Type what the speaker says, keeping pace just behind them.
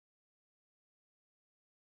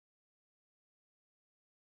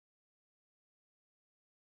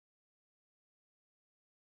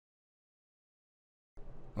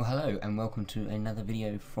Well, hello and welcome to another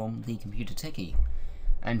video from the Computer Techie,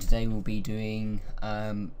 and today we'll be doing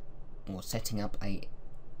or setting up a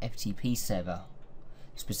FTP server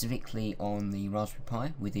specifically on the Raspberry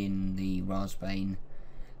Pi within the Raspberry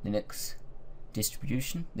Linux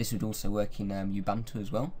distribution. This would also work in Ubuntu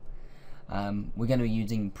as well. We're going to be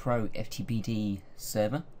using ProTFPD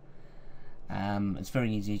server. It's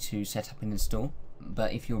very easy to set up and install,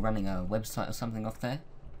 but if you're running a website or something off there,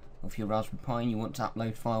 or if you're Raspberry Pi and you want to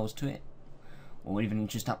upload files to it, or even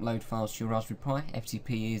just upload files to your Raspberry Pi,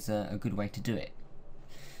 FTP is a good way to do it.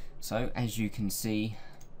 So as you can see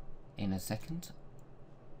in a second,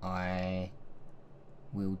 I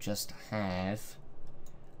will just have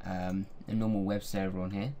a normal web server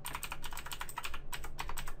on here.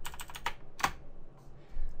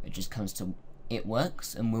 It just comes to it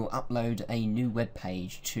works, and we'll upload a new web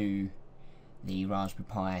page to the Raspberry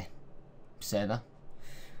Pi server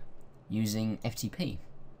using FTP.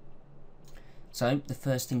 So the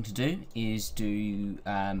first thing to do is do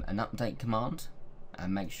an update command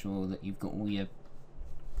and make sure that you've got all your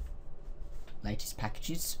latest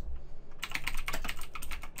packages.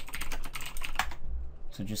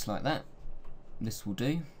 So just like that, this will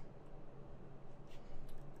do.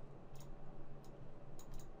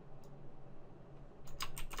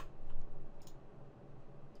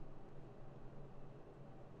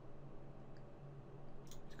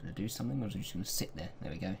 Going to do something, or is it just going to sit there?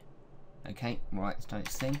 There we go. Okay, right, it's done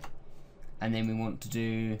its thing. And then we want to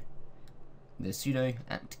do the sudo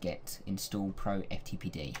apt-get install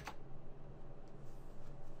ProTFPD.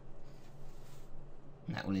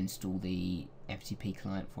 And that will install the FTP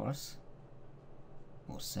client for us,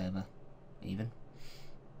 or server even.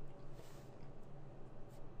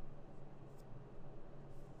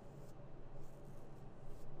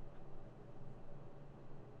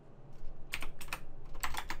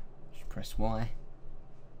 Press Y,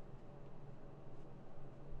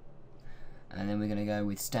 and then we're going to go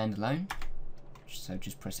with standalone, so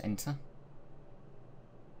just press enter.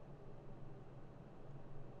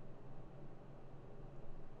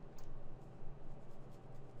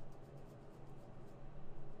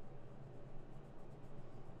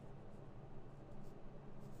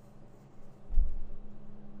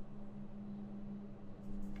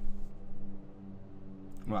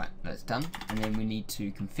 Right, that's done, and then we need to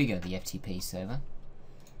configure the FTP server.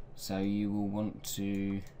 So you will want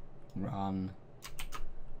to run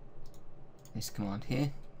this command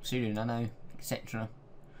here, sudo nano etc.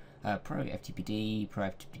 ProTFPD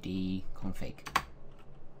config.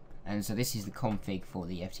 And so this is the config for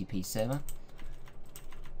the FTP server.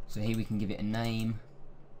 So here we can give it a name,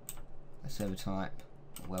 a server type,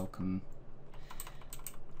 a welcome,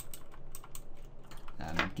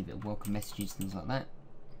 give it welcome messages, things like that.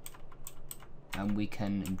 And we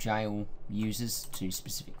can jail users to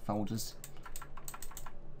specific folders.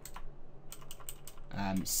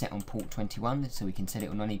 Set on port 21, so we can set it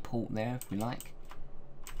on any port there if we like.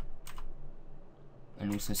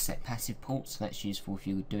 And also set passive ports, so that's useful if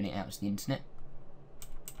you're doing it out to the internet.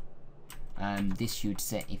 This you would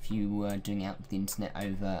set if you were doing it out to the internet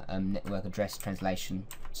over network address translation.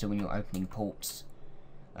 So when you're opening ports,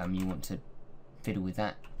 you want to fiddle with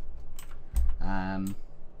that.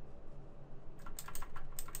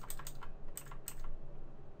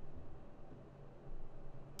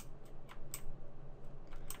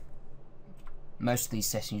 Most of these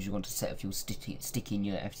settings you want to set if you're sticking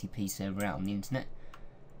your FTP server out on the internet.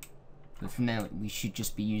 But for now, we should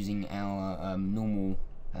just be using our normal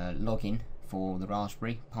login for the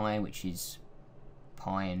Raspberry Pi, which is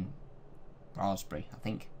Pi and Raspberry, I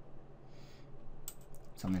think.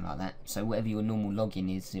 Something like that. So whatever your normal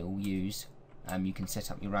login is, it will use. You can set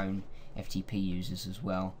up your own FTP users as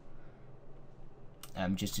well,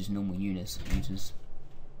 just as normal users.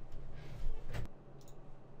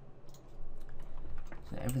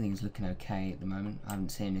 So everything's looking okay at the moment. I haven't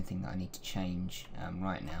seen anything that I need to change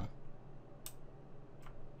right now.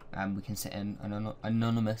 We can set an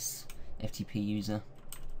anonymous FTP user.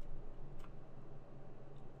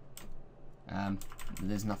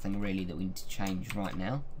 There's nothing really that we need to change right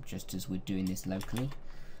now, just as we're doing this locally.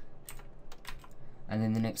 And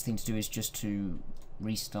then the next thing to do is just to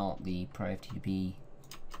restart the ProTFPD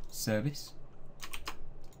service.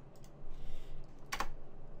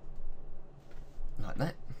 Like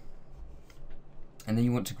that. And then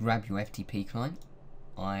you want to grab your FTP client.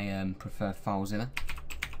 I prefer FileZilla.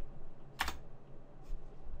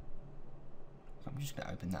 So I'm just going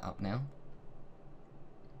to open that up now.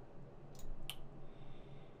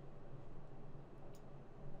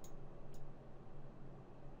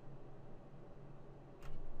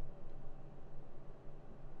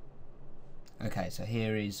 Okay, Okay, so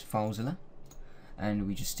here is FileZilla, and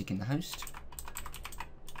we just stick in the host,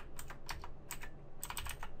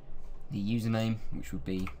 the username, which would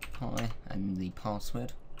be pi, and the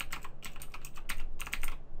password.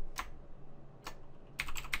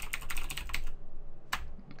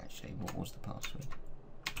 Actually, what was the password?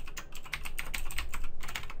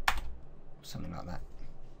 Something like that.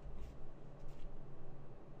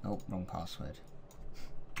 Oh, wrong password.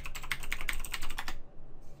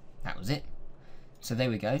 That was it. So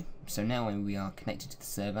there we go. So now we are connected to the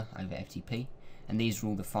server over FTP, and these are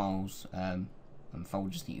all the files and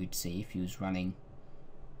folders that you'd see if you was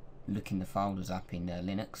looking the folders up in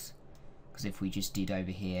Linux. Because if we just did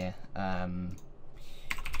over here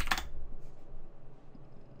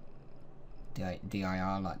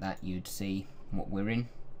dir like that, you'd see what we're in.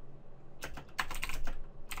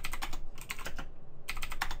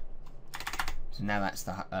 So now that's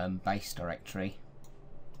the base directory.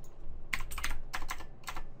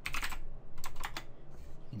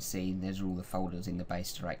 You can see there's all the folders in the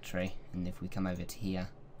base directory, and if we come over to here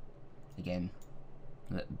again,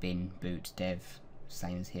 look, bin, boot, dev,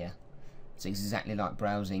 same as here. So it's exactly like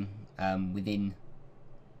browsing within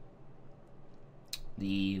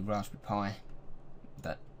the Raspberry Pi,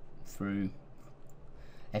 but through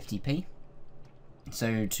FTP.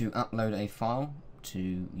 So to upload a file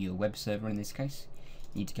to your web server, in this case,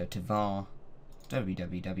 you need to go to var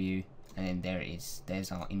www, and then there it is.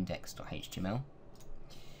 There's our index.html.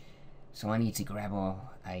 So I need to grab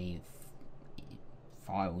a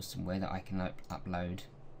file somewhere that I can upload.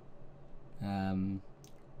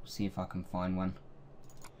 See if I can find one.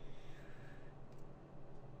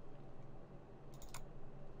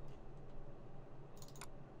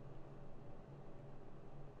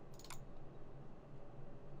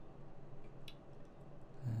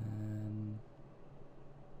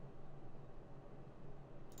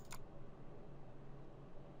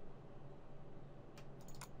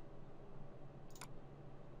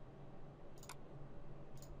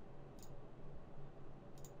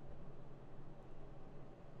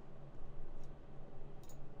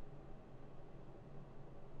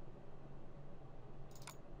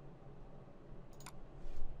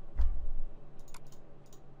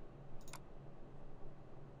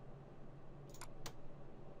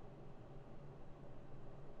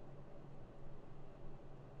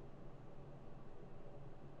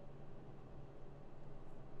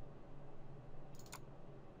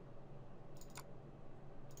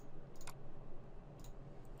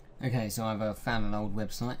 Okay, so I've found an old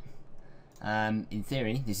website. In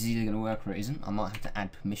theory, this is either going to work or it isn't. I might have to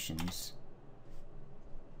add permissions.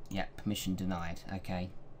 Yeah, permission denied.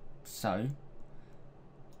 Okay, so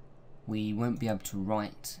we won't be able to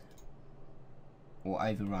write or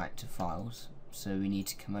overwrite to files. So we need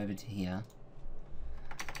to come over to here,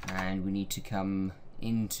 and we need to come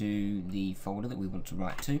into the folder that we want to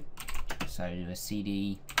write to. So a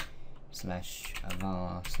cd/var/w.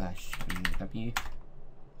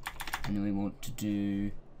 And then we want to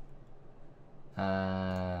do,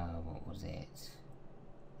 what was it?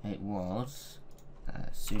 It was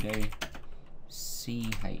sudo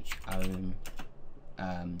cho,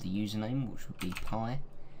 the username, which would be pi,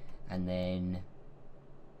 and then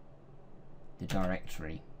the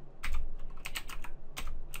directory,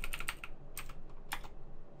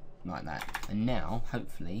 like that. And now,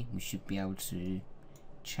 hopefully, we should be able to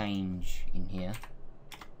change in here.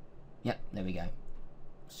 Yep, there we go.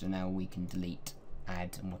 So now we can delete,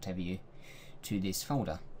 add, and whatever you to this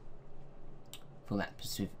folder for that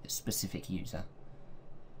specific user.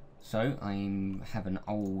 So I have an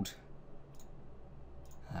old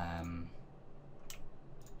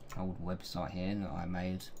website here that I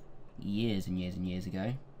made years and years and years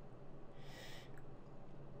ago.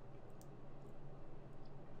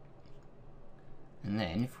 And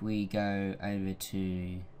then if we go over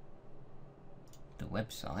to the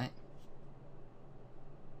website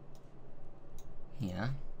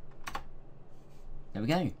here, there we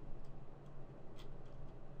go.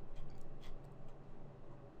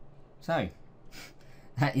 So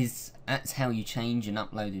that's how you change and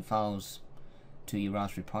upload the files to your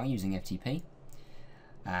Raspberry Pi using FTP.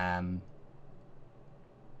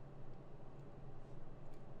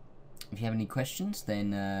 If you have any questions,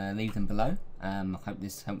 then leave them below. I hope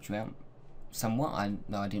this helped you out somewhat. I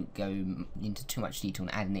didn't go into too much detail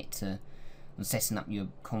on adding it to, on setting up your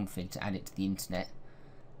config to add it to the internet.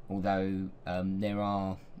 Although there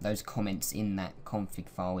are those comments in that config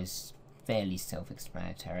file is fairly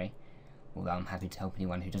self-explanatory. Although I'm happy to help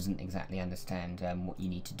anyone who doesn't exactly understand what you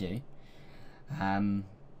need to do. I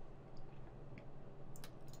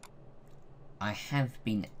have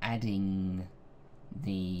been adding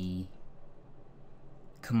the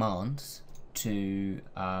commands to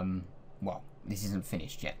well, this isn't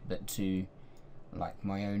finished yet, but to like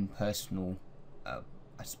my own personal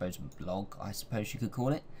I suppose blog, I suppose you could call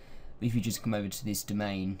it. But if you just come over to this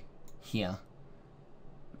domain here,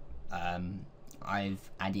 I've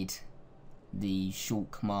added the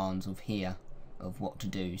short commands of here of what to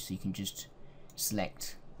do, so you can just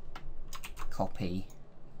select copy,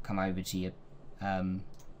 come over to your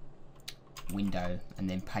window and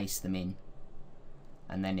then paste them in,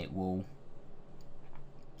 and then it will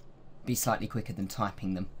be slightly quicker than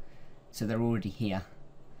typing them. So they're already here,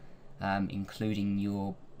 including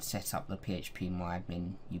your set up the PHP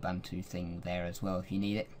MyAdmin Ubuntu thing there as well if you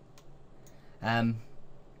need it.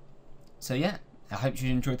 So yeah, I hope you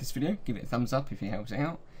enjoyed this video. Give it a thumbs up if it helps it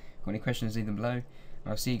out. Got any questions, leave them below.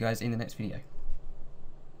 I'll see you guys in the next video.